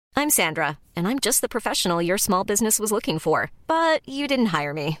I'm Sandra, and I'm just the professional your small business was looking for. But you didn't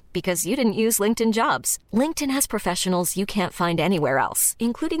hire me because you didn't use LinkedIn Jobs. LinkedIn has professionals you can't find anywhere else,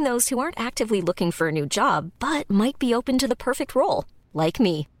 including those who aren't actively looking for a new job, but might be open to the perfect role, like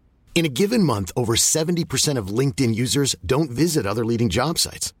me. In a given month, over 70% of LinkedIn users don't visit other leading job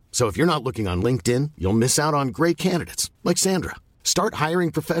sites. So if you're not looking on LinkedIn, you'll miss out on great candidates like Sandra. Start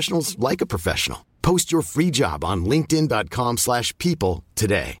hiring professionals like a professional. Post your free job on linkedin.com/people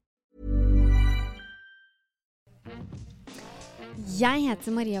today. Jeg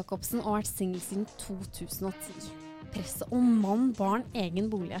heter Maria Jacobsen og har vært single siden 2010. Presset om mann, barn, egen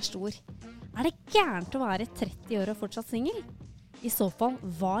bolig stor. Det gærent å være 30 år og fortsatt single? I så fall,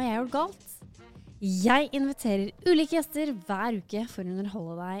 hva har jeg gjort galt? Jeg inviterer ulike gjester hver uke for å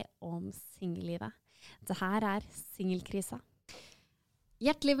underholde deg om singellivet. Dette Singelkrisa.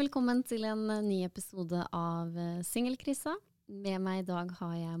 Hjertelig velkommen til en ny episode av Singelkrisa. Med meg I dag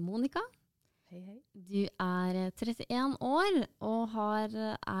har jeg Monica. Hei, hei. Du 31 år og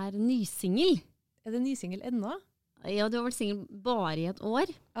nysingel. Det nysingel ennå? Ja, du har vært singel bare I et år.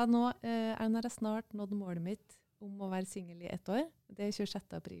 Ja, nå har jeg snart nådd målet mitt om å være singel I et år. Det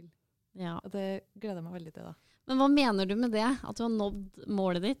 26. april. Ja. Og det gleder jeg meg veldig til da. Men hva mener du med det? At du har nådd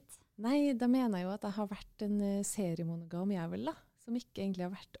målet ditt? Nei, da mener jeg jo at jeg har vært en seriemonogam jævel da. Som ikke egentlig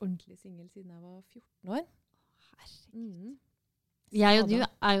har vært ordentlig singel siden jeg var 14 år. Herregud. Jeg og du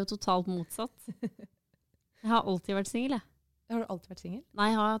jo totalt motsatt. Jeg har alltid vært singel, jeg. Har du alltid vært singel? Nei,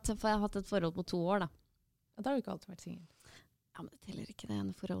 jeg har hatt et forhold på 2 år da. Ja, da har du ikke alltid vært singel. Ja, men det teller ikke det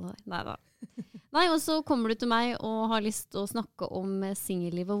ene forholdet der. Neida. Nei, og så kommer du til meg og har lyst til å snakke om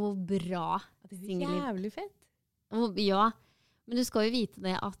singellivet, og hvor bra singelliv. Det jævlig fett. Ja, men du skal jo vite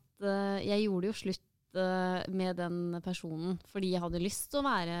det at jeg gjorde jo slutt med den personen, fordi jeg hadde lyst til å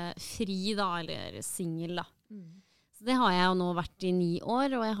være fri da, eller singel da. Så det har jeg jo nå vært I 9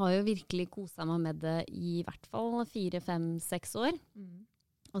 år, og jeg har jo virkelig koset meg med det I hvert fall 4, 5, 6 år.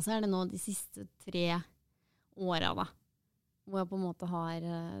 Og så det nå de siste 3 årene da, hvor jeg på en måte har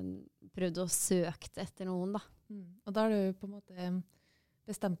prøvd å søke etter noen da. Og da har du på en måte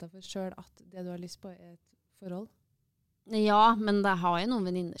bestemt deg for selv at det du har lyst på et forhold? Ja, men det har jo noen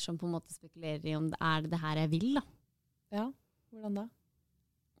venninner som på en måte spekulerer I om det her jeg vil da. Ja, hvordan da?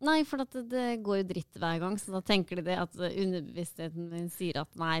 Nei, for at det går jo dritt hver gang, så da tenker de det at underbevisstheten min sier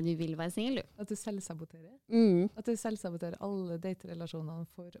at nei, du vil være singel, du. At du selvsaboterer? At du selvsaboterer alle daterelasjonene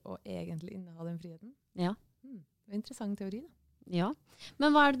for å egentlig inneha den friheten? Ja. Det interessant teori da. Ja.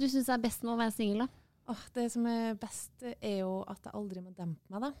 Men hva det du synes best med å være singel da? Det som best jo at jeg aldri må dempe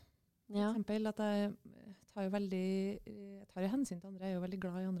meg da. For eksempel at jeg tar jo hensyn til andre, jeg jo veldig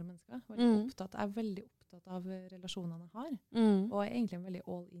glad I andre mennesker. Jeg veldig opptatt av relasjonene jeg har. Og jeg egentlig en veldig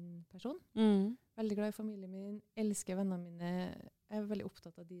all-in-person. Veldig glad I familien min, elsker vennene mine. Jeg veldig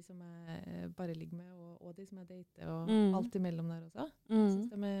opptatt av de som jeg bare ligger med, og de som jeg dater, og alt imellom der også. Jeg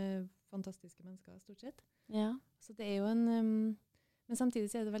synes de fantastiske mennesker, stort sett. Ja. Så det jo men samtidig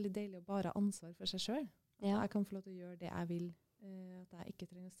så det veldig deilig å bare ha ansvar for seg selv. At jeg kan få lov til å gjøre det jeg vil. At jeg ikke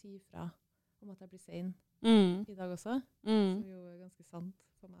trenger å si fra om at jeg blir sen I dag også. Som jo ganske sant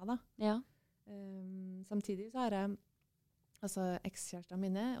for meg da. Ja. Samtidig så har jeg ekskjærestene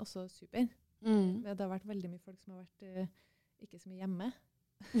mine også super. Det har vært veldig mye folk som har vært ikke så mye hjemme.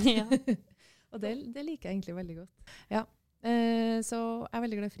 Ja. Og det liker jeg egentlig veldig godt. Ja. Så jeg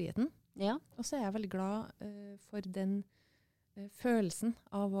veldig glad I friheten. Ja. Og så jeg veldig glad for den følelsen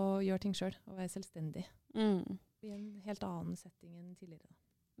av å gjøre ting selv, og være selvstendig. I en helt annen setting enn tidligere.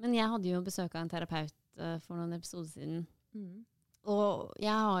 Men jeg hadde jo besøk av en terapeut for noen episoder siden. Og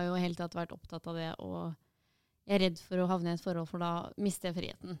jeg har jo helt tatt vært opptatt av det, og jeg redd for å havne I et forhold, for da mister jeg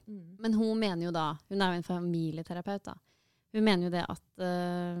friheten. Men hun mener jo da, hun jo en familieterapeut da, hun mener jo det at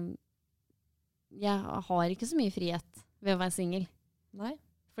jeg har ikke så mye frihet ved å være single. Nei.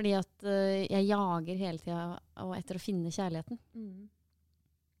 Fordi at jeg jager hele tiden etter å finne kjærligheten.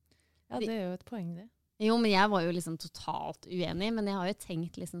 Ja, det jo et poeng det. Jo, men jeg var jo liksom totalt uenig, men jeg har jo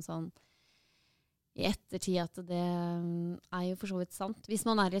tenkt liksom sånn I ettertid at det jo for så vidt sant. Hvis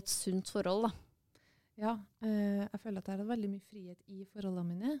man I et sunt forhold da. Ja, jeg føler at jeg har veldig mye frihet I forholdene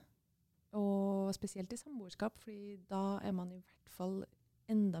mine, og spesielt I samboerskap, fordi da man I hvert fall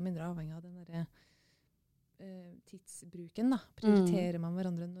enda mindre avhengig av den der tidsbruken da. Prioriterer man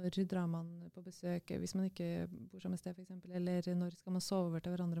hverandre, når drar man på besøk, hvis man ikke bor samme sted for eksempel, eller når skal man sove over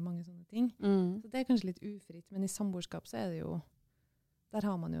til hverandre, mange sånne ting. Så det kanskje litt ufritt, men I samboerskap så det jo, der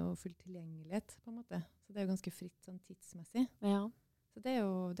har man jo full tilgjengelighet på en måte, så det jo ganske fritt sånn tidsmessig. Ja. Så det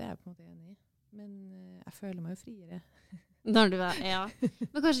jeg på en måte enig I, men jeg føler meg jo friere. Når du ja.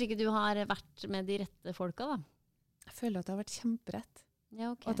 Men kanskje ikke du har vært med de rette folka da? Jeg føler at det har vært kjemperett.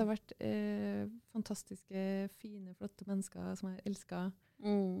 Ja, ok. Og at det har vært fantastiske, fine, flotte mennesker som jeg elsker.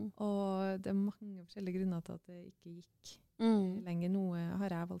 Og det er mange forskjellige grunner til at det ikke gikk lenger. Noe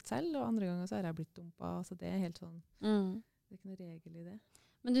har jeg valgt selv, og andre ganger så har jeg blitt dumpet. Så det er helt sånn, det er ikke noe regel i det.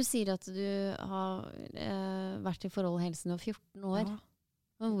 Men du sier at du har vært i forhold hele siden du var 14 år. Ja.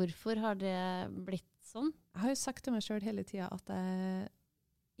 Men hvorfor har det blitt sånn? Jeg har jo sagt til meg selv hele tiden at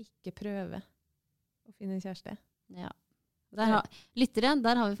jeg ikke prøver å finne en kjæreste. Ja. Lyttere,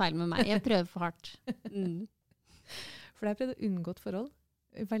 der har vi feil med meg. Jeg prøver for hardt. For jeg har prøvd å unngå et forhold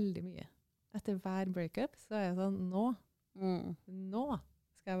veldig mye. Etter hver breakup så er jeg sånn, nå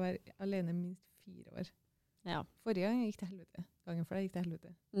skal jeg være alene minst 4 år. Ja. Forrige gang gikk det helvete. Gangen før det gikk det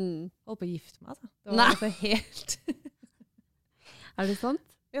helvete. Holdt på å gifte meg, altså. Det Nei. var altså helt... Er det sant?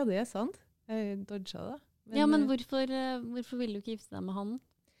 Ja, det er sant. Jeg dodget det. Men hvorfor ville du ikke gifte deg med han?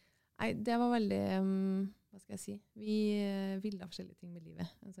 Nei, det var veldig... hva skal jeg si? Vi ville forskjellige ting med livet.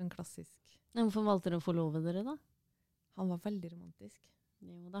 En sånn klassisk... Hvorfor valgte dere å forlove dere da? Han var veldig romantisk.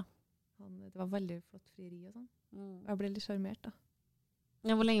 Jo da. Det var veldig flott frieri og sånn. Jeg ble litt charmert da.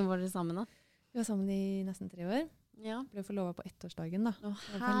 Ja, hvor lenge var dere sammen da? Vi var sammen i nesten 3 år. Ja. Ble forlovet på 1-årsdagen da.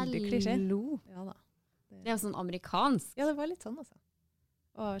 Veldig klisjé. Ja da. Det er jo sånn amerikansk. Ja, det var litt sånn altså.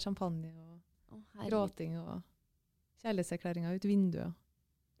 Og champagne og gråting og kjærlighetserklæringer ut vinduet.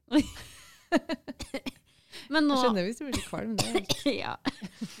 Men nå... Jeg skjønner hvis du blir litt kvalm. Ja.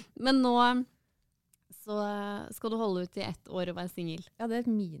 Men nå så skal du holde ut i 1 år og være single. Ja, det er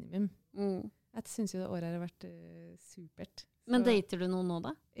et minimum. Jeg synes jo det året har vært supert. Så... Men dater du noen nå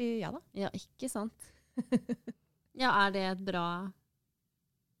da? Ja da. Ja, ikke sant? Ja, er det et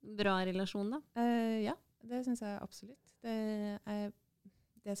bra relasjon da? Ja, det synes jeg absolutt.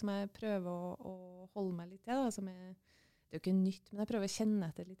 Det som jeg prøver å holde meg litt til, da, det er jo ikke nytt, men jeg prøver å kjenne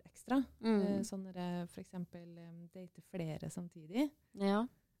etter litt ekstra. Sånn når jeg for eksempel dater flere samtidig,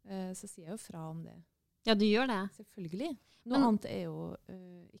 så sier jeg jo fra om det. Ja, du gjør det? Selvfølgelig. Noe annet er jo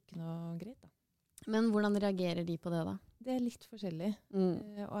ikke noe greit da. Men hvordan reagerer de på det da? Det er litt forskjellig.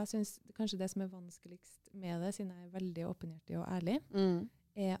 Og jeg synes kanskje det som er vanskeligst med det, siden jeg er veldig åpenhjertig og ærlig,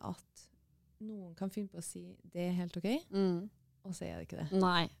 er at noen kan finne på å si det er helt ok, og så er det ikke det.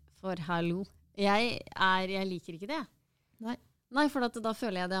 Nei, for hallo. Jeg liker ikke det. Nei, for da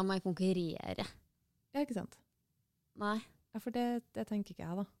føler jeg det må jeg konkurrere. Ja, ikke sant? Nei. Ja, for det tenker ikke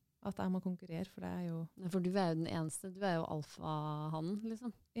jeg da. At jeg må konkurrere, for det er jo... For du er jo den eneste. Du er jo alfahannen, liksom.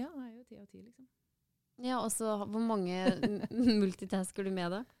 Ja, jeg er jo 10 av 10, liksom. Ja, og så hvor mange multitasker du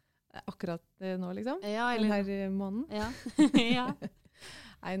med det? Akkurat nå, liksom? Ja, eller... Den her mannen? Ja. Ja.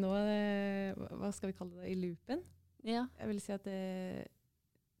 Nei, nå er det... Hva skal vi kalle det? I loopen? Ja. Jeg vil si at det er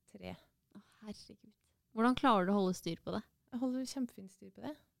 3. Herregud. Hvordan klarer du å holde styr på det? Jeg holder kjempefint styr på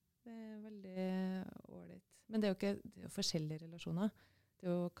det. Det er veldig ålreit. Men det er jo ikke forskjellige relasjoner. Det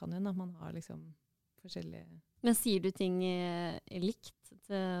kan jo at man har liksom forskjellige... Men sier du ting likt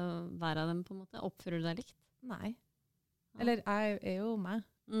til hver av dem på en måte? Oppfører du deg likt? Nei. Eller jeg er jo meg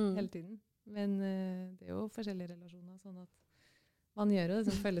hele tiden. Men det er jo forskjellige relasjoner, sånn at man gjør jo det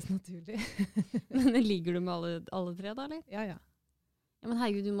som føles naturlig. Men ligger du med alle 3 da, eller? Ja, ja. Ja, men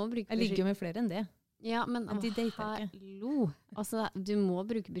herregud, du må bruke... Jeg ligger med flere enn det. Ja, men de dater ikke. Hallo. Altså, du må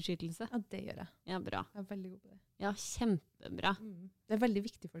bruke beskyttelse. Ja, det gjør jeg. Ja, bra. Jeg er veldig god på det. Ja, kjempebra. Det er veldig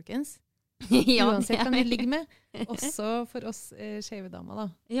viktig, folkens. Ja, uansett hvem vi ligger med. Også for oss skjeve damer, da.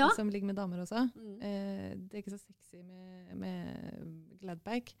 Ja. Som ligger med damer også. Det er ikke så sexy med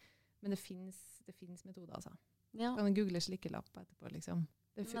Gladback, men det finnes metoder, altså. Ja. Du kan google slikkelapp etterpå, liksom.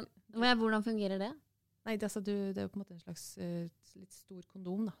 Hvordan fungerer det? Nei, det er jo på en måte en slags litt stor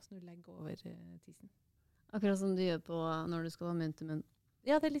kondom, da, som du legger over tisen. Akkurat som du gjør når du skal ha munn til munn.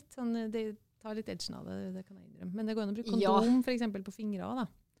 Ja, det er litt sånn, det tar litt edgen av det kan jeg innrømme. Men det går an å bruke kondom, for eksempel på fingre også, da.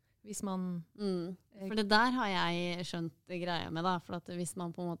 Hvis man... For det der har jeg skjønt greia med, da. For at hvis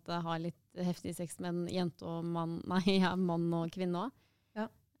man på en måte har litt heftig sex med en jente og mann og kvinne også,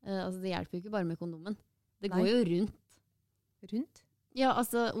 altså det hjelper jo ikke bare med kondomen. Det går jo rundt. Rundt? Ja,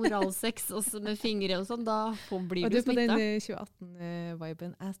 altså oralsex også med fingre og sånn, da blir du smittet. Og du på den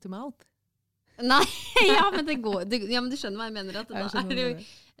 2018-viben ass to mouth? Nei, ja, men det går, men du skjønner hva jeg mener. At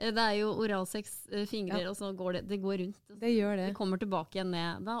det er jo oralsex, fingrer, og så går det går rundt. Det gjør det. Det kommer tilbake igjen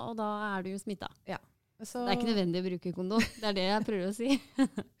ned, og da er du jo smittet. Ja. Så, det er ikke nødvendig å bruke kondom. Det er det jeg prøver å si.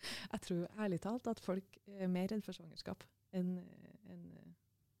 Jeg tror ærlig talt at folk er mer redd for svangerskap enn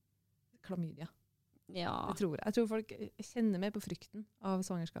klamydia. Ja. Det tror jeg. Jeg tror folk kjenner mer på frykten av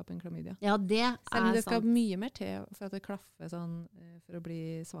svangerskap enn klamydia. Ja, det er sant. Selv om det skal mye mer til for at det klaffer sånn for å bli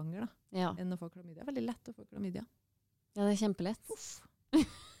svanger, da, enn å få klamydia. Det er veldig lett å få klamydia. Ja, det er kjempelett.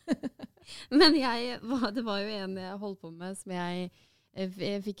 Men det var jo en jeg holdt på med som jeg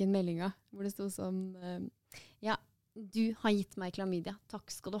Jeg fikk en melding av, hvor det stod sånn, ja, du har gitt meg klamydia,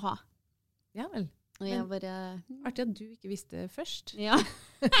 takk skal du ha. Ja vel. Og jeg bare... Artig at du ikke visste først. Ja.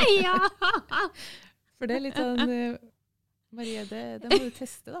 Ja! For det litt sånn, Marie, det må du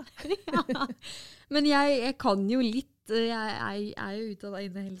teste da. Ja. Men jeg kan jo litt, jeg jo utdannet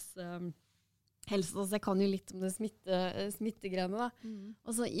innen helse, så jeg kan jo litt om det smittegreiene da.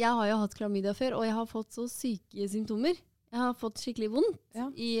 Altså, jeg har jo hatt klamydia før, og jeg har fått så syke symptomer. Jeg har fått skikkelig vondt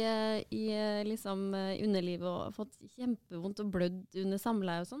i liksom underlivet, og fått kjempevondt og blødd under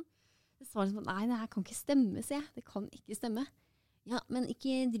samleie og sånn. Det var liksom, nei, det her kan ikke stemme, sier jeg. Det kan ikke stemme. Ja, men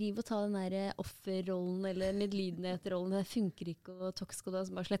ikke driv og ta den der offerrollen eller medlidenhetsrollen. Det funker ikke, og takk skal du ha,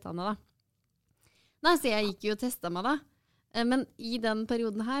 som bare slettet meg da. Nei, så jeg gikk jo og testet meg da. Men i den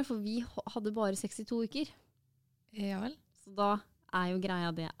perioden her, for vi hadde bare 62 uker. Ja vel. Så da jo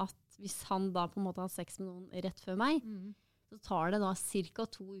greia det at hvis han da på en måte har sex med noen rett før meg, så tar det da cirka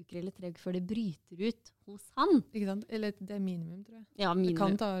 2 uker eller 3 uker før det bryter ut hos han. Ikke sant? Eller det minimum, tror jeg. Ja, minimum. Det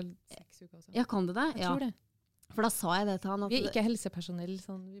kan ta 6 uker også. Ja, kan det det? Jeg tror det. For da sa jeg det til han. At vi ikke helsepersonell,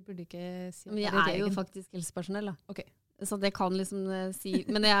 sånn, vi burde ikke si at det. Men jeg jo faktisk helsepersonell da. Ok. Så det kan liksom si,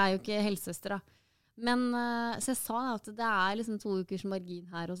 men jeg jo ikke helsesøster da. Men så jeg sa da at det liksom 2 ukers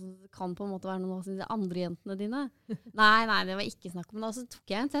margin her, og så kan på en måte være noen av de andre jentene dine. Nei, det var ikke snakk om det. Og så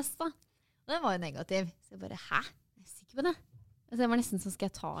tok jeg en test da. Og den var jo negativ. Så jeg bare, hæ? Jeg sikker på det. Altså, jeg var nesten sånn,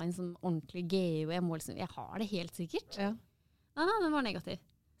 skal jeg ta en sånn ordentlig GU? Jeg har det helt sikkert. Ja. Nei, den var negativ.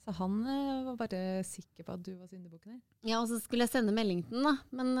 Så han var bare sikker på at du var syndebukken her? Ja, og så skulle jeg sende melding til den da.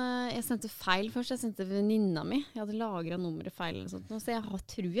 Men jeg sendte feil først. Jeg sendte venninna mi. Jeg hadde lagret nummeret feil eller sånt. Så jeg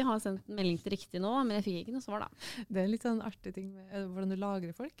tror jeg har sendt melding til riktig nå, men jeg fikk ikke noe svar da. Det litt sånn artig ting med hvordan du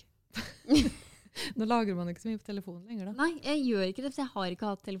lagrer folk. Nå lagrer man ikke så mye på telefonen lenger da. Nei, jeg gjør ikke det, for jeg har ikke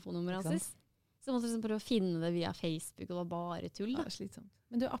hatt telefonnummeret hans. Så jeg måtte liksom prøve å finne det via Facebook, og det var bare tull da. Ja, slitsomt.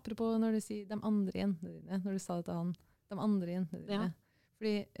 Men du, apropos når du sier de andre jentene dine, når du sa det til han, de andre jentene dine. Ja.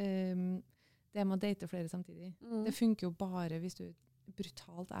 Fordi det med å date flere samtidig, det funker jo bare hvis du er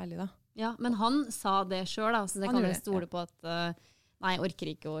brutalt ærlig da. Ja, men han sa det selv da, så det kan jeg stole på at nei, jeg orker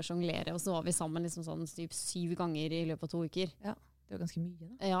ikke å jonglere, og så var vi sammen liksom sånn typ 7 ganger i løpet av 2 uker. Ja, det var ganske mye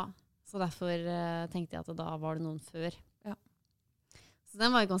da. Ja, så derfor tenkte jeg at da var det noen før. Ja. Så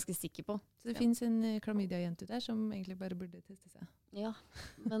den var jeg ganske sikker på. Så det finnes en klamydia-jente der som egentlig bare burde teste seg. Ja,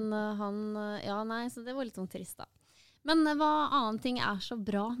 men nei, så det var litt sånn trist da. Men hva annen ting så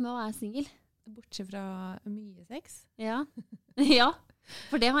bra med å være single? Bortsett fra mye sex. Ja. Ja,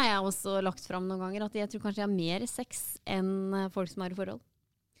 for det har jeg også lagt frem noen ganger, at jeg tror kanskje jeg har mer sex enn folk som i forhold.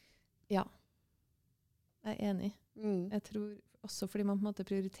 Ja, jeg enig. Jeg tror også fordi man på en måte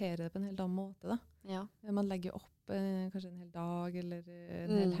prioriterer det på en helt annen måte da. Ja. Man legger opp kanskje en hel dag, eller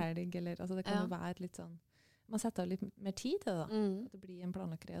en hel helg, eller, altså det kan jo være litt sånn, man setter av litt mer tid til det da. At det blir en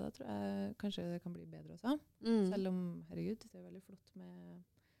planlagt greie, da tror jeg kanskje det kan bli bedre også. Selv om, herregud, det veldig flott med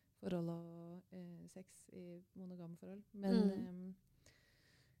forhold og sex i monogame forhold. Men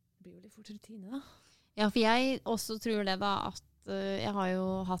det blir jo litt fort rutine da. Ja, for jeg også tror det da, at jeg har jo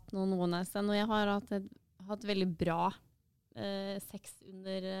hatt noen one-night stand, og jeg har hatt veldig bra sex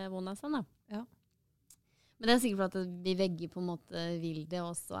under one-night stand da. Ja. Men det sikkert for at vi begge på en måte vil det,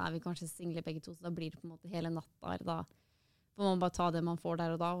 og så vi kanskje single begge to, så da blir det på en måte hele natta. Da får man bare ta det man får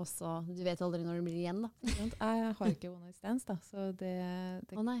der og da, og så du vet aldri når det blir igjen da. Jeg har ikke one night stands da, så det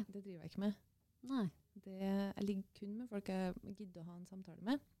driver jeg ikke med. Nei. Jeg ligger kun med folk jeg gidder å ha en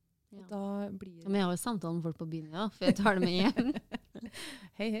samtale med. Ja. Da blir det... Men jeg har jo samtale med folk på byen, ja, for jeg tar det med hjem.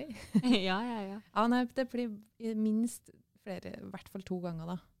 Hei. Ja. Ja, nei, det blir minst flere, i hvert fall 2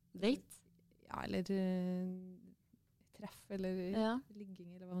 ganger da. Date? Ja, eller treff, eller ligging,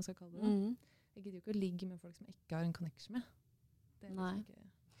 eller hva man skal kalle det. Jeg gidder jo ikke å ligge med folk som jeg ikke har en connection med.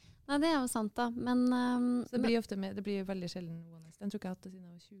 Nei, det jo sant da. Men, så det blir ofte det blir veldig sjelden one night stand. Jeg tror ikke jeg har hatt det siden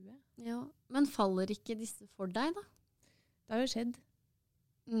jeg var 20. Ja, men faller ikke disse for deg da? Det har jo skjedd.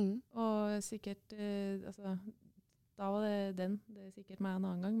 Og sikkert, altså, da var det det sikkert meg en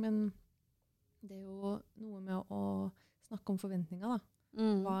annen gang, men det jo noe med å snakke om forventninger da.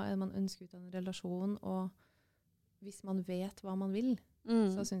 Hva man ønsker ut av en relasjon, og hvis man vet hva man vil,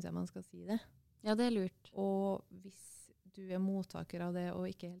 så synes jeg man skal si det. Ja, det lurt. Og hvis du mottaker av det og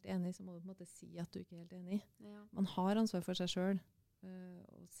ikke helt enig, så må du på en måte si at du ikke helt enig. Ja. Man har ansvar for seg selv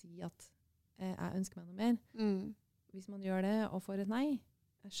og si at jeg ønsker meg noe mer. Hvis man gjør det og får et nei,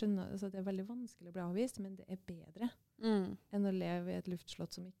 jeg skjønner, altså det veldig vanskelig å bli avvist, men det bedre enn å leve i et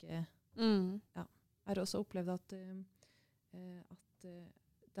luftslott som ikke... Ja. Jeg har også opplevd at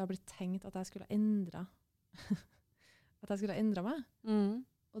det har blitt tenkt at jeg skulle endre at jeg skulle endre meg.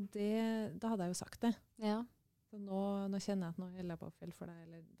 Og da hadde jeg jo sagt det. Ja. Så nå kjenner jeg at nå holder jeg på å felle for deg,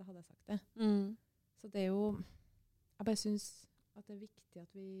 eller da hadde jeg sagt det. Så det jo, jeg bare synes at det viktig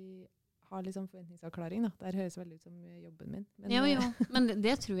at vi har liksom forventningsavklaring da. Det høres veldig ut som jobben min. Men, jo, men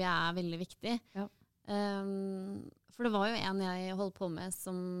det tror jeg veldig viktig. Ja. For det var jo en jeg holdt på med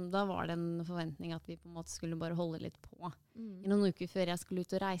som, da var det en forventning at vi på en måte skulle bare holde litt på i noen uker før jeg skulle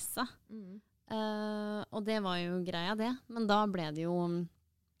ut og reise. Og det var jo greia det, men da ble det jo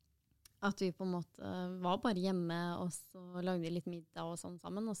at vi på en måte var bare hjemme og så lagde vi litt middag og sånn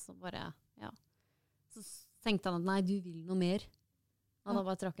sammen, og så bare, så tenkte han at nei, du vil noe mer. Og da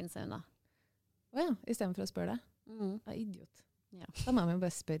bare trakk han seg unna. Åja, i stedet for å spørre deg. Jeg idiot. Ja. Da må man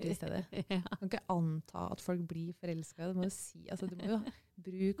bare spørre i stedet. Man kan ikke anta at folk blir forelsket. Du må jo si, altså du må jo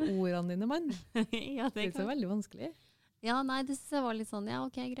bruke ordene dine, mann. Ja, det er så veldig vanskelig. Ja, nei, det synes jeg var litt sånn, ja,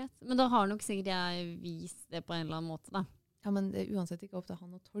 ok, greit. Men da har nok sikkert jeg vist det på en eller annen måte, da. Ja, men det er uansett ikke opp til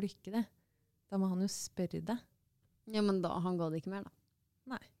han å tolke det. Da må han jo spørre deg. Ja, men da, han ga det ikke mer, da.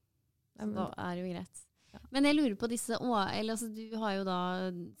 Nei. Så da er det jo greit. Ja. Men jeg lurer på disse eller altså du har jo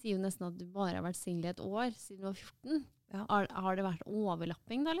da, sier jo nesten at du bare har vært single i et år, siden du var 14. Ja. Har det vært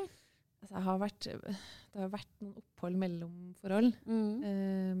overlapping da, eller? Altså, det har vært noen opphold mellom forhold.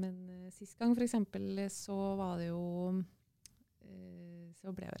 Men sist gang, for eksempel, så var det jo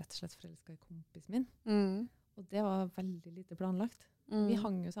så ble jeg jo rett og slett forelsket i kompisen min. Og det var veldig lite planlagt. Vi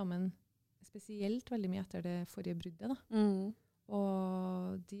hang jo sammen spesielt veldig mye etter det forrige bruddet da.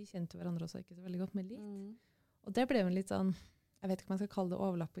 Og de kjente hverandre også ikke så veldig godt, men litt. Og det ble jo litt sånn, jeg vet ikke om jeg skal kalle det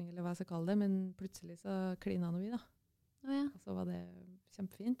overlapping eller hva jeg skal kalle det, men plutselig så klina noe vi da. Og så var det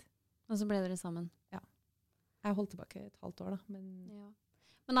kjempefint. Og så ble dere sammen? Ja. Jeg holdt tilbake et halvt år da. Men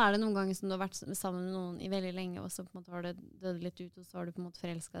er det noen ganger som du har vært sammen med noen i veldig lenge, og så på en måte har det dødd litt ut, og så har du på en måte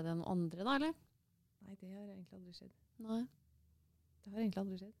forelsket deg i noen andre da, eller? Nei, det har egentlig aldri skjedd. Nei. Det har egentlig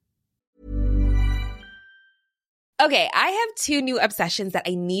aldri skjedd. Okay, I have two new obsessions that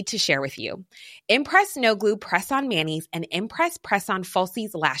I need to share with you. Impress No Glue Press-On Manis and Impress Press-On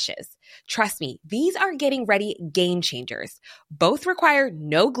Falsies Lashes. Trust me, these are getting ready game changers. Both require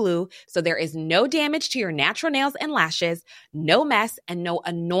no glue, so there is no damage to your natural nails and lashes, no mess, and no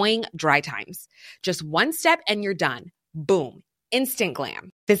annoying dry times. Just one step and you're done. Boom. Instant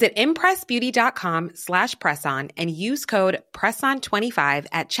glam. Visit impressbeauty.com/presson and use code PRESSON25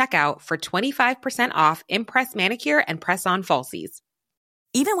 at checkout for 25% off Impress Manicure and Press-On Falsies.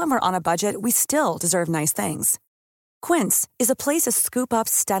 Even when we're on a budget, we still deserve nice things. Quince is a place to scoop up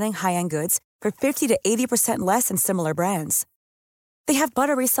stunning high-end goods for 50 to 80% less than similar brands. They have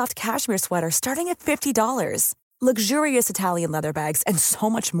buttery soft cashmere sweaters starting at $50, luxurious Italian leather bags, and so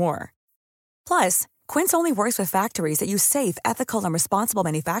much more. Plus, Quince only works with factories that use safe, ethical, and responsible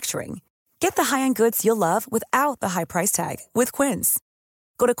manufacturing. Get the high-end goods you'll love without the high price tag with Quince.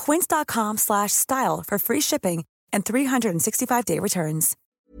 Go to quince.com/style for free shipping and 365-day returns.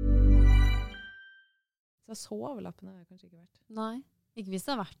 Så overlappende har jeg kanskje ikke vært. Nei, ikke hvis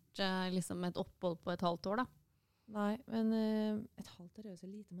det har vært liksom et opphold på et halvt år da. Nei, men et halvt år er jo så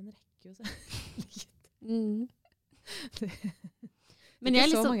lite, man rekker jo så litt. Men jeg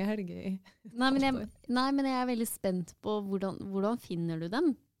ikke liksom, så mange helger i. Nei, men jeg er veldig spent på hvordan finner du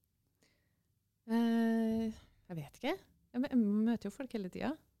dem? Jeg vet ikke. Jeg møter jo folk hele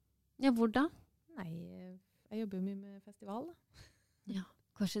tiden. Ja, hvor da? Nei, jeg jobber jo mye med festival da. Ja,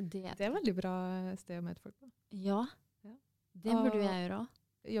 kanskje det. Det er veldig bra sted å møte folk på. Ja, det burde jeg gjøre også.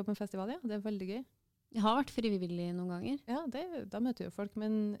 Jobbe med festival, ja. Det er veldig gøy. Jeg har vært frivillig noen ganger. Ja, da møter jo folk,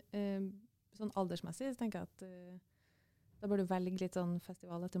 men sånn aldersmessig så tenker jeg at da bør du velge litt sånn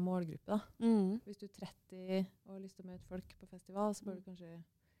festival etter målgruppe da. Hvis du er 30 og har lyst til å møte folk på festival, så bør du kanskje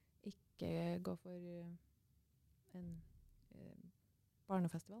ikke gå for en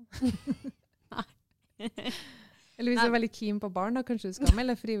barnefestival. Nei. Eller hvis du er veldig keen på barn, da kanskje du skal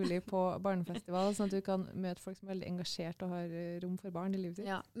melde frivillig på barnefestival, sånn at du kan møte folk som er veldig engasjert og har rom for barn i livet sitt.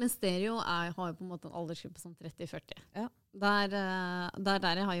 Ja, men Stereo har jo på en måte en aldersgruppe som 30-40. Ja. Der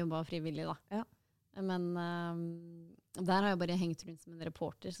jeg har jobbet frivillig da. Ja. Men der har jeg bare hengt rundt som en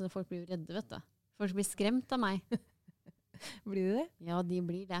reporter, så folk blir jo redde, vet du. Folk blir skremt av meg. Blir de det? Ja, de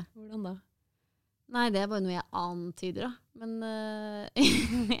blir det. Hvordan da? Nei, det er bare noe jeg antyder da. Men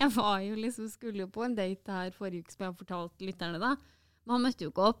jeg var jo liksom, skulle jo på en date her forrige uke som jeg har fortalt lytterne da. Men han møtte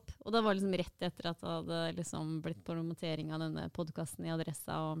jo ikke opp, og det var liksom rett etter at det hadde liksom blitt promotering av denne podcasten i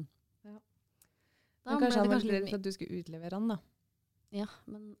Adressa. Og ja. Da men kanskje han var litt redd for at du skulle utlevere han da? Ja,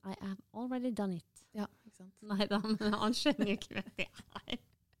 men I have already done it. Ja, ikke sant? Nei da, men han skjønner jo ikke hvem det er.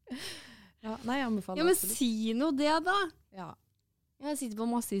 Ja, nei, jeg anbefaler ja, men absolutt. Si noe det da. Ja. Jeg sitter på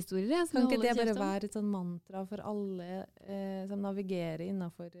masse historier. Kan ikke det bare være et sånn mantra for alle som navigerer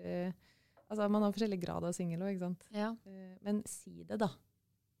innenfor Altså, man har forskjellige grader av single også, ikke sant? Ja. Men si det da.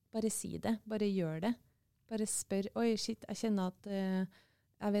 Bare si det. Bare gjør det. Bare spør. Oi, shit, jeg kjenner at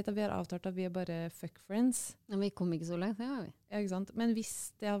jeg vet at vi har avtalt at vi er bare fuck friends. Men vi kom ikke så langt, det har vi. Ja, ikke sant? Men hvis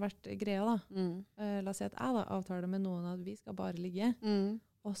det hadde vært greia da, la oss si at jeg da avtaler med noen at vi skal bare ligge,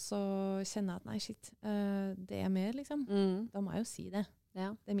 og så kjenner jeg at nei, shit, det er mer liksom. Da må jeg jo si det. Ja.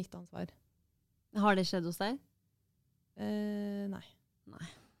 Det er mitt ansvar. Har det skjedd hos deg? Nei. Nei.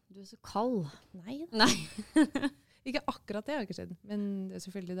 Du er så kald. Nei. Nei. Ikke akkurat det har ikke skjedd, men det er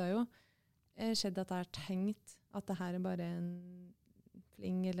selvfølgelig det har jo skjedd at jeg har tenkt at det her er bare en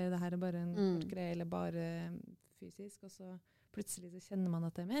fling, eller det her er bare en kort greie, eller bare fysisk, og så plutselig så kjenner man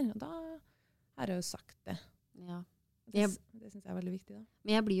at det er mer, og da har jeg jo sagt det. Ja. Det synes jeg er veldig viktig da.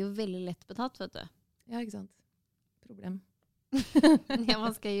 Men jeg blir jo veldig lett betatt, vet du. Ja, ikke sant? Problem. Ja,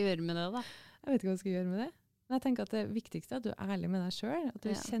 hva skal jeg gjøre med det da? Jeg vet ikke hva jeg skal gjøre med det. Men jeg tenker at det viktigste er at du er ærlig med deg selv, at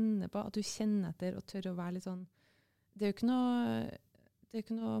du kjenner på, at du kjenner etter og tør å være litt sånn. Det er jo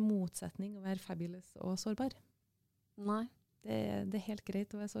ikke noe motsetning å være fabulous og sårbar. Nei. Det er helt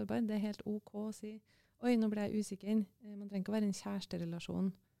greit å være sårbar. Det er helt ok å si, oi, nå ble jeg usikker. Man trenger ikke å være en kjæresterelasjon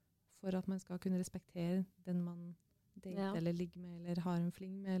for at man skal kunne respektere den man dater eller ligger med, eller har en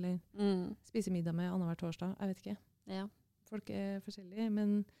fling med, eller spiser middag med annenhver torsdag. Jeg vet ikke. Ja. Folk er forskjellige,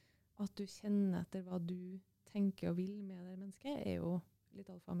 men at du kjenner etter hva du tenker og vil med det mennesket, er jo litt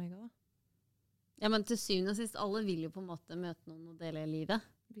alfa og omega da. Ja, men til syvende og sist, alle vil jo på en måte møte noen og dele livet.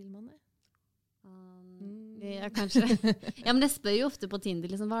 Vil man det? Ja, kanskje. Ja, men det spør jo ofte på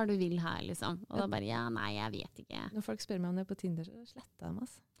Tinder, liksom, hva er det du vil her, liksom? Og da bare, ja, nei, jeg vet ikke. Når folk spør meg om det på Tinder, så sletter jeg dem,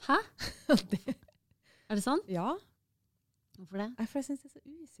 altså. Hæ? Er det sånn? Ja. Hvorfor det? For jeg synes det er så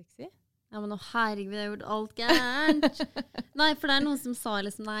usexy. Ja, men herregud, jeg har gjort alt gærent. Nei, for det er noen som sa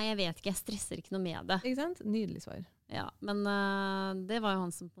liksom, nei, jeg vet ikke, jeg stresser ikke noe med det. Ikke sant? Nydelig svar. Ja, men det var jo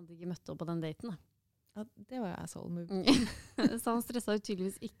han som på en måte ikke møtte opp på den daten da. Ja, det var jo asshole move. Så han stresset jo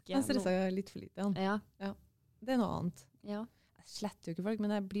tydeligvis ikke. Han stresset litt for lite, han. Ja. Det er noe annet. Ja. Jeg sletter jo ikke folk,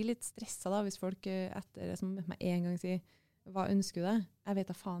 men jeg blir litt stresset da, hvis folk etter som møtte meg en gang sier, hva ønsker du deg? Jeg vet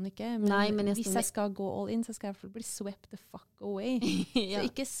da faen ikke, men hvis jeg skal gå all in, så skal jeg bli swept the fuck away. Så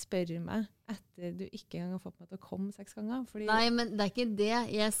ikke spør meg etter du ikke engang har fått meg til å komme 6 ganger. Fordi nei, men det er ikke det.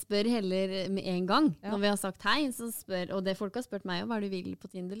 Jeg spør heller med en gang. Når vi har sagt hei, så spør, og det folk har spurt meg, hva er det du vil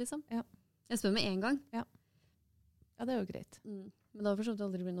på Tinder, liksom? Ja. Jeg spør med en gang. Ja, det er jo greit. Men da forstår du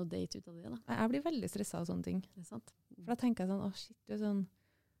aldri blir noe date ut av det, da. Jeg blir veldig stresset av sånne ting. Det er sant. For da tenker jeg sånn, shit, du er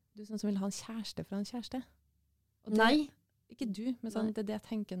sånn som vil ha en kjæreste fra en kjæreste. Og nei. Ikke du, men sånn, det er det jeg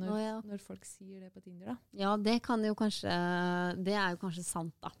tenker når folk sier det på Tinder da. Ja, det kan jo kanskje, det er jo kanskje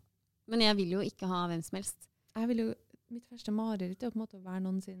sant da. Men jeg vil jo ikke ha hvem som helst. Mitt første mareritt er på en måte å være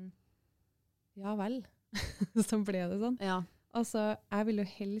noen sin, ja vel, så ble det sånn. Ja. Altså, jeg vil jo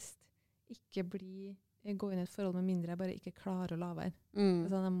helst ikke gå inn i et forhold med mindre jeg bare ikke klarer å la være.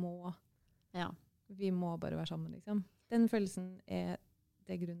 Sånn, vi må bare være sammen, liksom. Den følelsen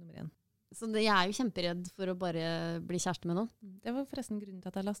det er grunn nummer 1. Så jeg er jo kjemperedd for å bare bli kjæreste med noen. Det var forresten grunnen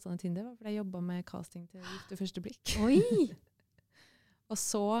til at jeg lastet ned Tinder, fordi jeg jobbet med casting til Gift ved første blikk. Oi! Og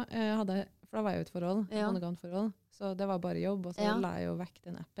så for da var jeg jo et forhold, et monogant forhold, så det var bare jobb, og så la jeg jo vekk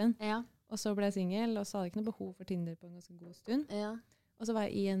den appen. Ja. Og så ble jeg single, og så hadde jeg ikke noe behov for Tinder på en ganske god stund. Ja. Og så var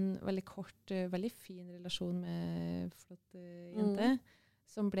jeg i en veldig kort, veldig fin relasjon med flott jente,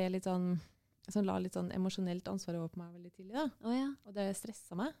 som ble litt sånn, som la litt sånn emosjonelt ansvar over på meg veldig tidlig da. Og det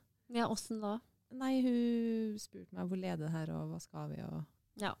stresset meg. Ja, hvordan da? Nei, hun spurte meg hvor leder det her, og hva skal vi, og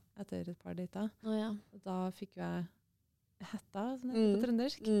etter et par dater. Og da fikk jeg hetta, sånn på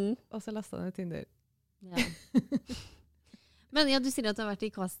trøndersk, og så lastet jeg ned Tinder. Ja. Men du sier at du har vært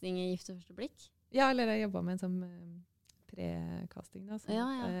i casting i Gift ved første blikk? Ja, eller jeg jobbet med en sånn pre-casting da, så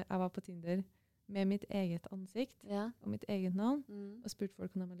jeg var på Tinder med mitt eget ansikt og mitt eget navn, og spurte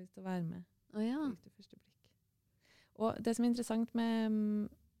folk om de hadde lyst til å være med i Gift ved første blikk. Og det som er interessant med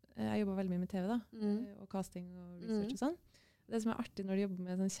jeg jobber veldig mye med TV da, og casting og research og sånn. Det som er artig når du jobber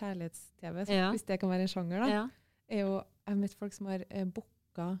med sånn kjærlighets-TV, hvis det kan være en sjanger da, er jo, jeg har møtt folk som har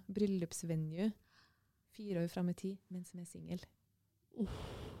booket bryllupsvenue 4 år frem i tid, men som er single.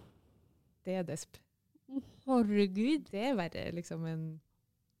 Det er desp. Herregud. Det er verre liksom enn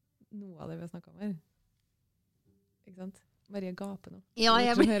noe av det vi har snakket om her. Ikke sant? Maria gaper nå. Ja,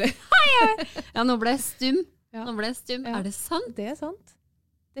 nå ble jeg stum. Nå ble jeg stum. Er det sant? Det er sant.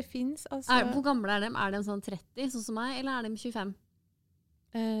 Det finnes altså... Hvor gamle er de? Er de sånn 30, sånn som meg, eller er de 25?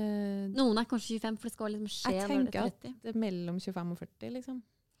 Noen er kanskje 25, for det skal liksom skje når det er 30. Jeg tenker at det er mellom 25 og 40, liksom.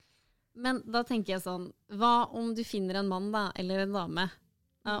 Men da tenker jeg sånn, hva om du finner en mann da, eller en dame,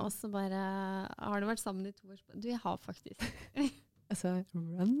 og så bare, har du vært sammen i 2 år? Du, jeg har faktisk. Altså,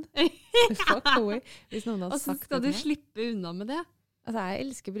 run? Fuck away. Hvis noen hadde sagt det. Og så skal du slippe unna med det. Altså, jeg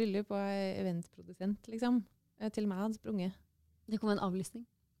elsker bryllup og er eventprodusent, liksom. Til meg hadde sprunget. Det kom en avlysning.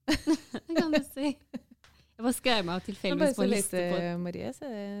 Det kan du si. Jeg bare skrev meg tilfeldigvis på en liste på... Marie, så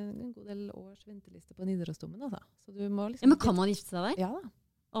er det en god del års venteliste på Nidarosdomen, altså. Så du må liksom... Ja, men kan man gifte seg der? Ja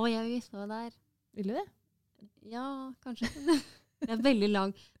da. Jeg vil gifte meg der. Vil du det? Ja, kanskje. Det er veldig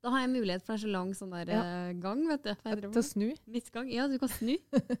lang. Da har jeg mulighet for en så lang sånn der gang, vet du. Til å snu? Midtgang. Ja, du kan snu.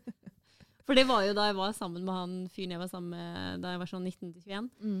 For det var jo da jeg var sammen med han fyren jeg var sammen med da jeg var sånn 19-21.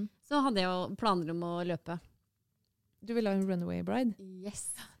 Så hadde jeg jo planer om å løpe. Du ville ha en runaway bride? Yes.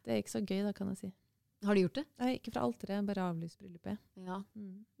 Det er ikke så gøy da, kan jeg si. Har du gjort det? Nei, ikke fra alteret, bare avlyst bryllupet. Ja.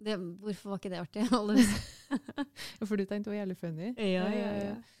 Hvorfor var ikke det artig? For du tenkte det var jævlig funny. Ja.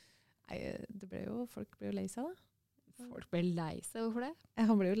 Nei, folk ble jo lei seg da. Folk ble lei seg, hvorfor det?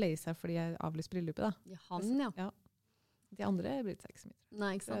 Han ble jo lei seg fordi jeg avlyst bryllupet da. Ja, han, ja. De andre brydde seg ikke så mye.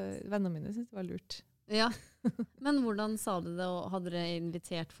 Nei, ikke sant. Vennene mine syntes det var lurt. Ja, men hvordan sa du det, og hadde dere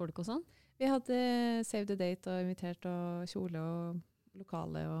invitert folk og sånn? Vi hadde save the date og invitert og kjole og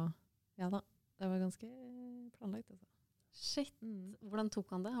lokale og ja da. Det var ganske planlagt, altså. Shit. Hvordan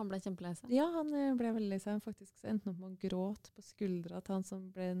tok han det? Han ble kjempelei seg? Ja, han ble veldig lei seg. Faktisk så endte han opp med å gråte på skuldra til han som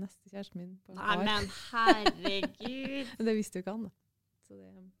ble neste kjæresten min på Nei, men herregud. Men det visste jo ikke han da. Så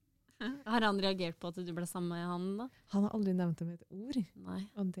det... Har han reagert på at du ble sammen med han da? Han har aldri nevnt det med et ord. Nei.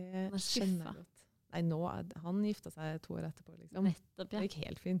 Og det skjønner jeg godt. Nei, han gifta seg 2 år etterpå, liksom. Nettopp, ja. Det gikk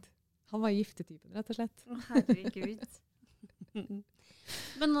helt fint. Han var giftetypen, rett og slett. Herregud.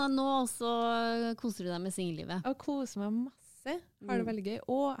 Men nå også koser du deg med singellivet? Jeg koser meg masse. Har det veldig gøy.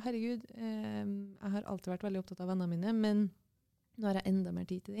 Og herregud, jeg har alltid vært veldig opptatt av vennene mine, men nå har jeg enda mer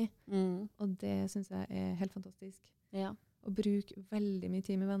tid til de. Og det synes jeg er helt fantastisk. Ja. Å bruke veldig mye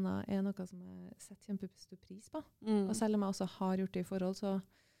tid med venner er noe som jeg setter kjempestor pris på. Og selv om jeg også har gjort det i forhold, så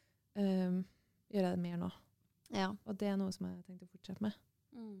gjør jeg det mer nå. Ja. Og det er noe som jeg tenkte å fortsette med.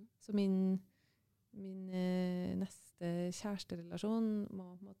 Så min neste kjæresterelasjon må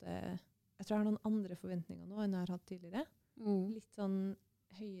på en måte... Jeg tror jeg har noen andre forventninger nå enn jeg har hatt tidligere. Litt sånn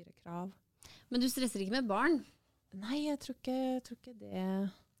høyere krav. Men du stresser ikke med barn? Nei, jeg tror ikke det.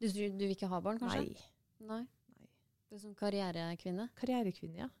 Du vil ikke ha barn, kanskje? Nei. Du er sånn karrierekvinne?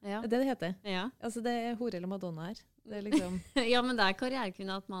 Karrierekvinne, ja. Ja. Det heter. Ja. Altså, det er hore eller Madonna her. Det er liksom... Ja, men det er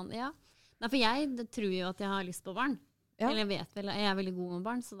karrierekvinne at man... Ja. Nei, for jeg tror jo at jeg har lyst på barn. Ja. Eller jeg vet vel, jeg er veldig god med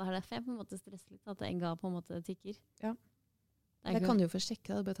barn, så det er derfor jeg på en måte stresser litt, at egga på en måte tikker. Ja. Det kan du jo få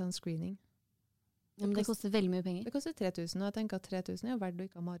sjekke, da, bare ta en screening. Ja, men det koster veldig mye penger. Det koster 3000, og jeg tenker at 3000 er jo verdt å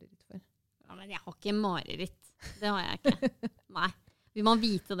ikke ha mareritt for. Ja, men jeg har ikke mareritt. Det har jeg ikke. Nei. Vil man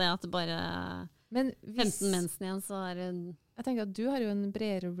vite det at det bare 15 mensen igjen, så er det... Jeg tenker at du har jo en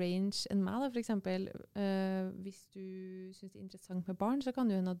bredere range enn meg, da, for eksempel. Hvis du synes det er interessant med barn, så kan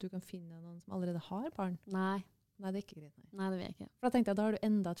det jo hende at du kan finne noen som allerede har barn. Nei, det er ikke greit, nei. Nei, det vil jeg ikke. For da tenkte jeg, da har du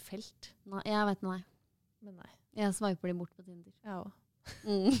enda et felt. Nei, jeg vet nei. Men nei. Jeg swiper de bort på Tinder. Ja, også.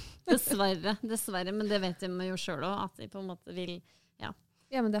 Dessverre, men det vet de jo selv også, at de på en måte vil, ja.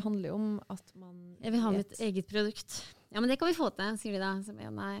 Ja, men det handler jo om at man... Jeg vil ha mitt eget produkt. Ja, men det kan vi få til, sier de da. Så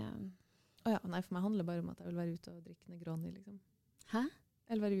jeg, nei. Nei, for meg handler det bare om at jeg vil være ute og drikke Negroni, liksom. Hæ?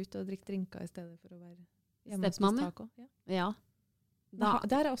 Eller være ute og drikke drinker i stedet for å være hjemme og spise taco. Ja.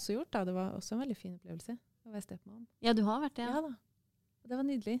 Det har jeg også gjort, da. Det var også en veldig fin opplevelse å være stepmom. Ja, du har vært det, ja. Ja da. Det var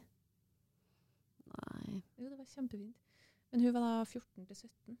nydelig. Nei. Jo, det var kjempefint. Men hun var da 14 til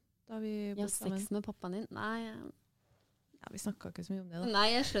 17. Da vi bodde sammen. Sex med pappaen din? Nei. Ja, vi snakket ikke så mye om det da. Nei,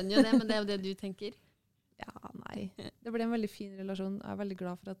 jeg skjønner jo det, men det er jo det du tenker. Ja, nei. Det ble en veldig fin relasjon. Jeg er veldig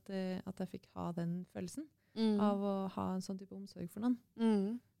glad for at jeg fikk ha den følelsen av å ha en sånn type omsorg for noen.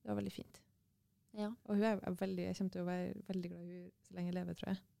 Det var veldig fint. Ja. Og hun jeg kommer til å være veldig glad i hun så lenge jeg lever,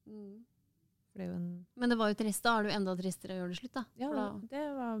 tror jeg. For det er jo Men det var jo trist, da er du enda tristere å gjøre det slutt, da? Ja, det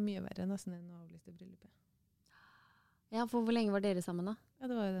var mye verre, nesten enn å avlyse bryllupet. Ja, for hvor lenge var dere sammen da? Ja,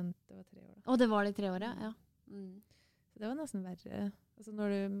 det var 3 år da. Å, det var de 3 årene, ja. Så det var nesten verre. Altså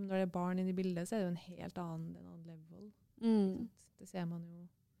når det er barn inne i bildet, så er det jo en helt annen level. Det ser man jo.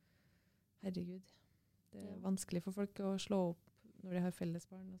 Herregud. Det er vanskelig for folk å slå opp når de har felles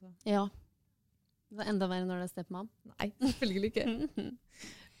barn. Altså. Ja. Det var enda verre når det er stepmom. Nei, selvfølgelig ikke.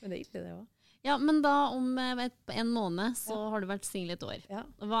 Men det er ikke det også. Ja, men da om en måned så har du vært single et år. Ja.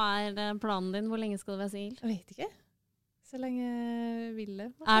 Hva er planen din? Hvor lenge skal du være single? Jeg vet ikke. Så lenge jeg vil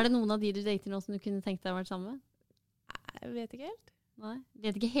det. Er det noen av de du dater nå som du kunne tenkt deg å være sammen med? Jeg vet ikke helt. Nei,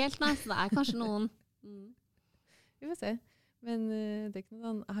 vet ikke helt, nei. Så det er kanskje noen. Vi får se. Men det er ikke noe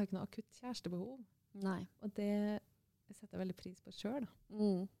sånn, jeg har ikke noe akutt kjærestebehov. Nei. Og det setter jeg veldig pris på selv da.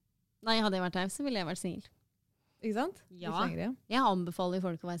 Nei, hadde jeg vært her, så ville jeg vært single. Ikke sant? Ja, jeg anbefaler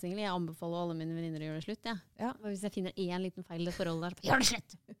folk å være single. Jeg anbefaler alle mine venninner å gjøre det slutt. Ja. Hvis jeg finner en liten feil i det forholdet der, så gjør det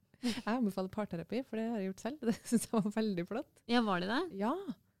slutt! Jeg anbefaler parterapi, for det har jeg gjort selv. Det synes jeg var veldig flott. Ja, var det det? Ja,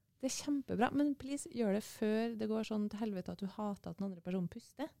 det kjempebra. Men please, gjør det før det går sånn til helvete at du hater at den andre personen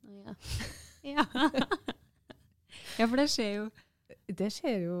puster. Ja, for det skjer jo. Det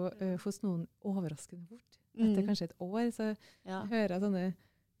skjer jo hos noen overraskende fort. Etter kanskje et år, så hører jeg sånne...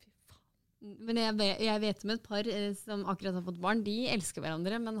 Men jeg vet med et par som akkurat har fått barn, de elsker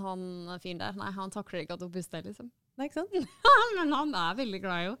hverandre, men han fyren der, nei, han takler ikke at hun puster, liksom. Nei, ikke sant? Men han veldig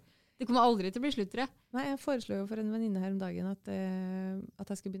glad jo. Det kommer aldri til å bli slutt, tror jeg. Nei, jeg foreslo jo for en venninne her om dagen at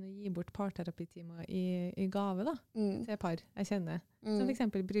jeg skulle begynne å gi bort parterapitimer i gave da, til par jeg kjenner. Som for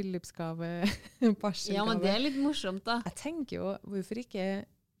eksempel bryllupsgave, barselgave. Ja, men det litt morsomt da. Jeg tenker jo, hvorfor ikke...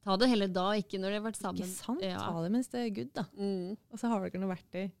 Ta det heller da, ikke når det har vært sammen. Ikke sant, ta det mens det good da. Og så har dere noe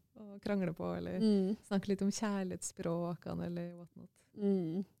verktøy å krangle på, eller snakke litt om kjærlighetsspråkene, eller whatnot.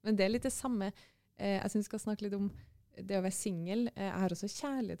 Men det litt det samme. Jeg synes vi skal snakke litt om det å være single. Jeg har også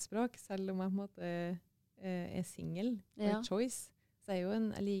kjærlighetsspråk, selv om jeg på en måte single, by choice. Så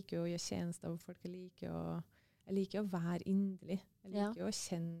jeg liker jo å gjøre tjenester av folk. Jeg liker å være inderlig. Jeg liker å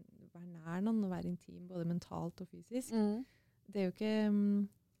være nær noen og være intim, både mentalt og fysisk. Det er jo ikke...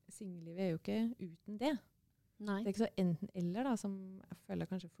 Singellivet er jo ikke uten det. Nei. Det er ikke så enten eller da, som jeg føler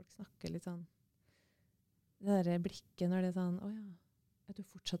kanskje folk snakker litt sånn, det der blikket når det er sånn, er du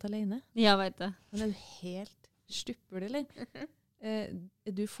fortsatt alene? Ja, vet det. Men er du helt stupper, eller?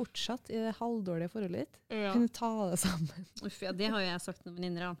 Er du fortsatt i det halvdårlige forholdet ditt? Ja. Kan du ta det sammen? Uff, ja, det har jo jeg sagt noen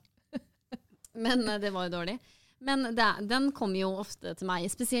venninner da. Men det var jo dårlig. Men den kom jo ofte til meg,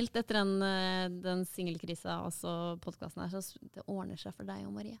 spesielt etter den singelkrisa, altså podcasten her, så det ordner seg for deg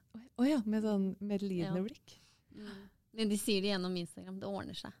og Marie. Åja, med sånn medlidende blikk. Men de sier det gjennom Instagram, det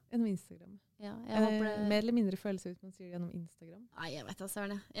ordner seg. Gjennom Instagram. Ja, jeg håper det... Mer eller mindre følelse ut man sier det gjennom Instagram. Nei, jeg vet altså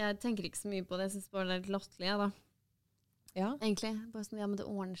det. Jeg tenker ikke så mye på det, jeg synes bare det litt latterlig, da. Ja. Egentlig, bare sånn, men det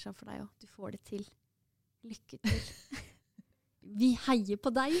ordner seg for deg, og du får det til. Lykke til. Vi heier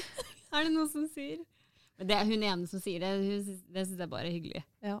på deg, er det noen som sier. Men det hun ene som sier det, det synes jeg bare er hyggelig.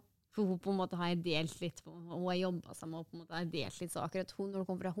 Ja. For hun på en måte har delt litt, hun har jobbet sammen og på en måte har delt litt så akkurat når det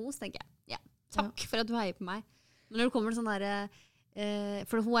kommer fra henne, så tenker jeg, takk for at du heier på meg. Men når det kommer sånn der,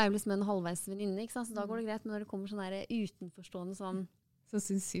 for hun jo liksom en halvveis venninne, ikke sant? Så da går det greit, men når det kommer sånn der utenforstående sånn... Så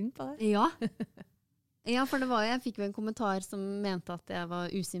synes synd på deg? Ja. Ja, for jeg fikk jo en kommentar som mente at jeg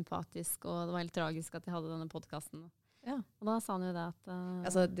var usympatisk, og det var helt tragisk at jeg hadde denne podcasten. Ja. Og da sa han jo det at...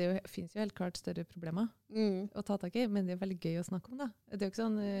 Altså, det finnes jo helt klart større problemer å ta tak i, men det er veldig gøy å snakke om da. Det er jo ikke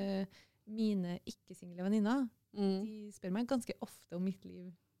sånn, mine ikke-single venninner, de spør meg ganske ofte om mitt liv,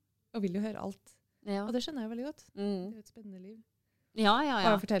 og vil jo høre alt. Ja. Og det skjønner jeg veldig godt. Det er jo et spennende liv. Ja.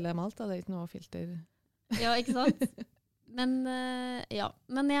 Bare fortelle dem alt, da. Det er ikke noe filter. Ja, ikke sant? Men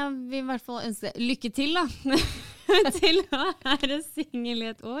jeg vil i hvert fall ønske lykke til da. Til å være single i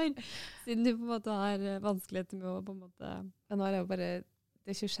et år, siden du på en måte har vanskeligheter med å på en måte... Ja, nå er det jo bare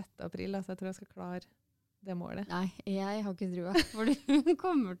det 26. april, så jeg tror jeg skal klare det målet. Nei, jeg har ikke trua, for du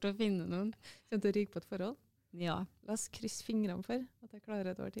kommer til å finne noen. Kommer til å ryke på et forhold? Ja. La oss krysse fingrene for at jeg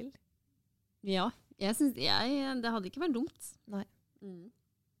klarer et år til. Ja, jeg synes det hadde ikke vært dumt. Nei.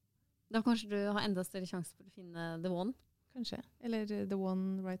 Da kanskje du har enda større sjanse for å finne the one. Kanskje, eller the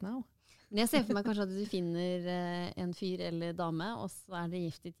one right now. Men jeg ser for meg kanskje at du finner en fyr eller dame, og så det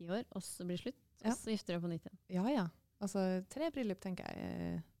gift i 10 år, og så blir det slutt, og så gifter du på nytt igjen. Ja. Altså 3 bryllup, tenker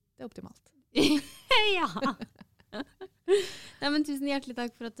jeg, det er optimalt. Ja. Nei, men tusen hjertelig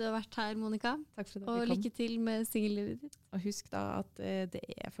takk for at du har vært her, Monica. Takk for at du kom. Og lykke til med singellivet ditt. Og husk da at det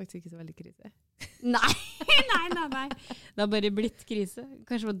faktisk ikke så veldig krise. Nei. Det har bare blitt krise.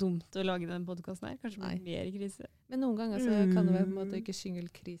 Kanskje det var dumt å lage den podcasten her. Kanskje det var mer krise. Men noen ganger så kan det være på en måte ikke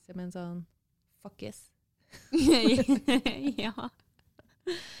singelkrise, men sånn fuck yes.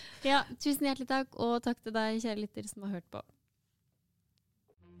 Ja, tusen hjertelig takk, og takk til deg, kjære lytter, som har hørt på.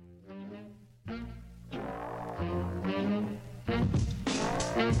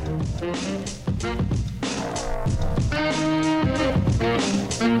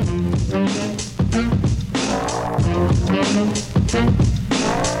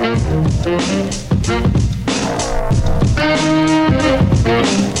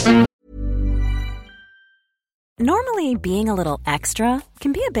 Normally, being a little extra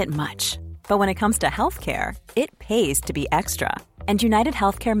can be a bit much, but when it comes to healthcare, it pays to be extra. And United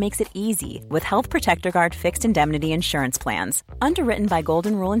Healthcare makes it easy with Health Protector Guard fixed indemnity insurance plans. Underwritten by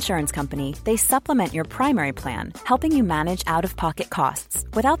Golden Rule Insurance Company, they supplement your primary plan, helping you manage out-of-pocket costs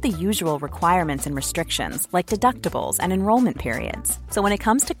without the usual requirements and restrictions like deductibles and enrollment periods. So when it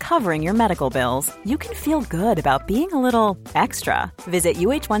comes to covering your medical bills, you can feel good about being a little extra. Visit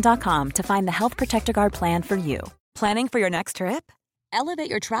UH1.com to find the Health Protector Guard plan for you. Planning for your next trip? Elevate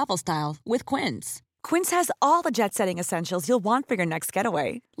your travel style with Quince. Quince has all the jet-setting essentials you'll want for your next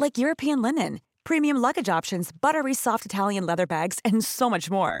getaway, like European linen, premium luggage options, buttery soft Italian leather bags, and so much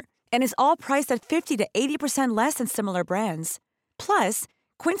more. And is all priced at 50 to 80% less than similar brands. Plus,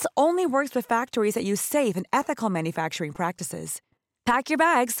 Quince only works with factories that use safe and ethical manufacturing practices. Pack your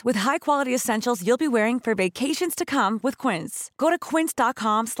bags with high-quality essentials you'll be wearing for vacations to come with Quince. Go to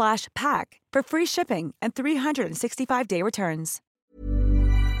quince.com/pack for free shipping and 365-day returns.